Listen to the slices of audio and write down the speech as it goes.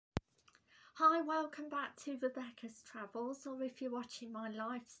Hi, welcome back to Rebecca's Travels, or if you're watching my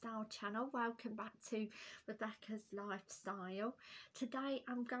lifestyle channel, welcome back to Rebecca's Lifestyle. Today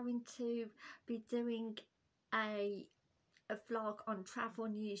I'm going to be doing a vlog on Travel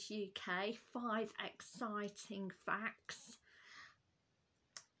News UK, 5 exciting facts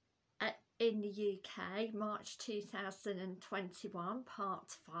in the UK, March 2021,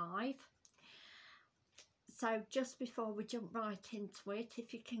 part 5. So just before we jump right into it,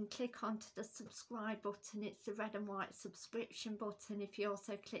 if you can click onto the subscribe button, it's the red and white subscription button. If you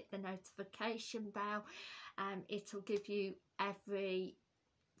also click the notification bell, it'll give you every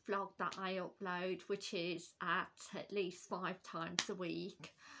vlog that I upload, which is at least 5 times a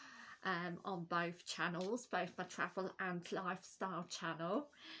week on both channels, both my travel and lifestyle channel.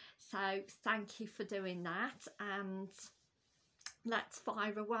 So thank you for doing that, and let's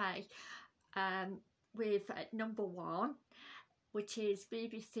fire away. With number 1, which is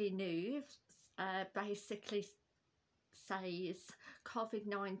BBC News, basically says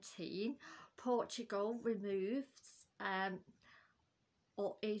COVID-19, Portugal removes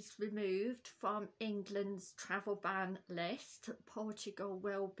or is removed from England's travel ban list. Portugal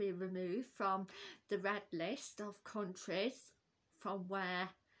will be removed from the red list of countries from where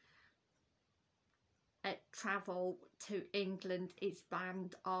travel to England is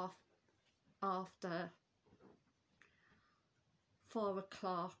banned after 4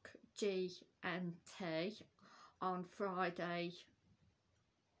 o'clock GMT on Friday.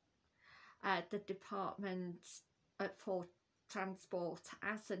 The Department for Transport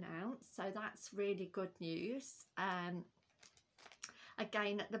has announced, so that's really good news.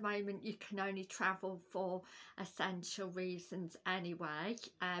 Again, at the moment you can only travel for essential reasons anyway,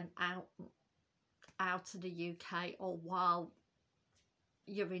 out of the UK or while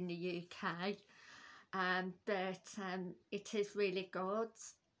you're in the UK, but it is really good,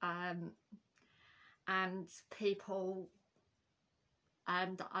 and people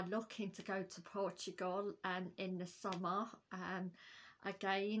are looking to go to Portugal in the summer,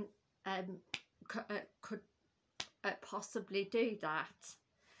 again could possibly do that,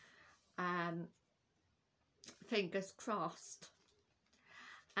 fingers crossed.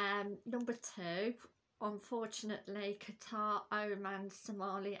 Number 2, unfortunately, Qatar, Oman,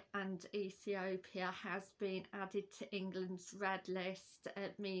 Somalia and Ethiopia has been added to England's red list,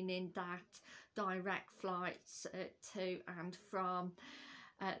 meaning that direct flights to and from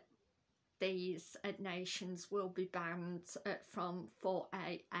these nations will be banned from 4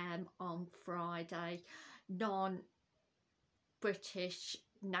 AM on Friday. Non-British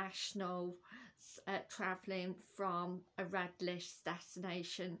nationals travelling from a red list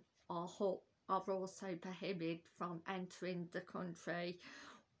destination are also prohibited from entering the country,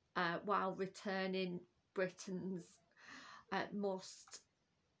 while returning Britons must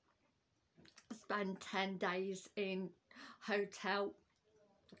spend 10 days in hotel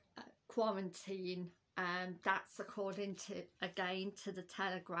quarantine, and that's according to, again, to the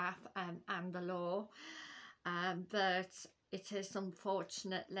Telegraph and the law, but it is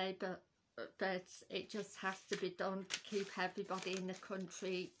unfortunately, but it just has to be done to keep everybody in the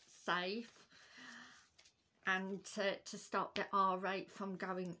country safe, and to stop the R rate from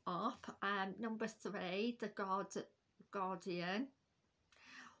going up. Number 3, the Guardian,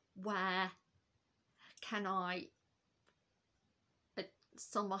 where can I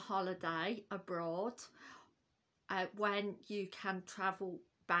summer holiday abroad when you can travel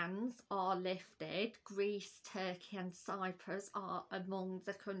bans are lifted. Greece, Turkey and Cyprus are among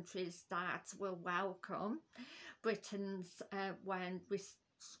the countries that will welcome Britain's when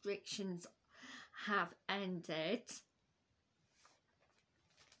restrictions have ended.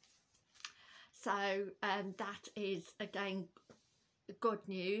 So that is again good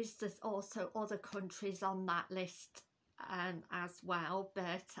news. There's also other countries on that list as well,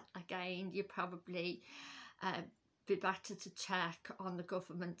 but again, you probably be better to check on the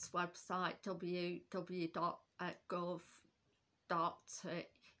government's website, www.gov.uk.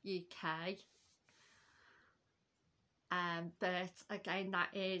 But again, that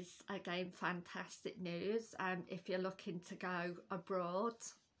is again fantastic news, if you're looking to go abroad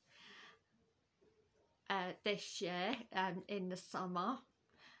this year in the summer,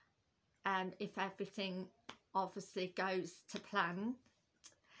 if everything obviously goes to plan.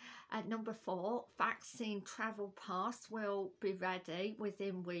 At number 4, vaccine travel pass will be ready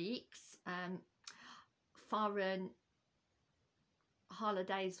within weeks. Foreign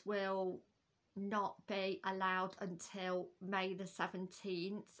holidays will not be allowed until May the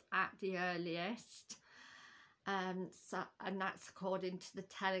 17th at the earliest, and that's according to the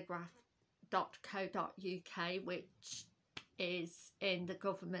Telegraph.co.uk, which is in the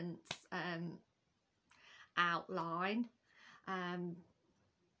government's outline.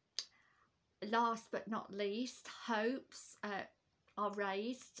 Last but not least, hopes are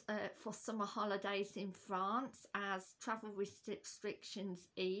raised for summer holidays in France as travel restrictions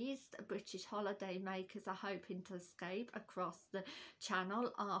eased. British holiday makers are hoping to escape across the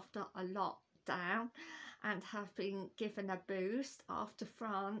channel after a lockdown and have been given a boost after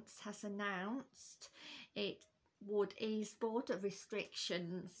France has announced it would ease border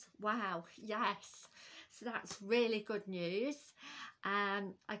restrictions. Wow, yes, so that's really good news.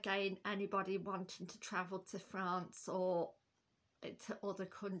 Again, anybody wanting to travel to France or to other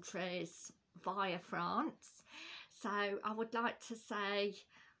countries via France. So I would like to say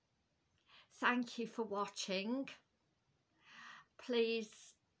thank you for watching.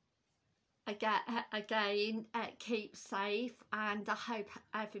 Please again keep safe, and I hope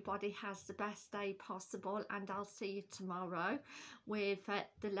everybody has the best day possible, and I'll see you tomorrow with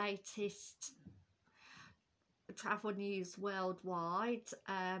the latest travel news worldwide,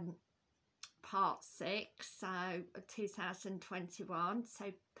 part 6, so 2021.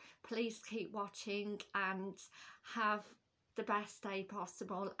 So please keep watching and have the best day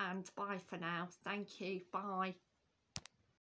possible, and bye for now. Thank you. Bye.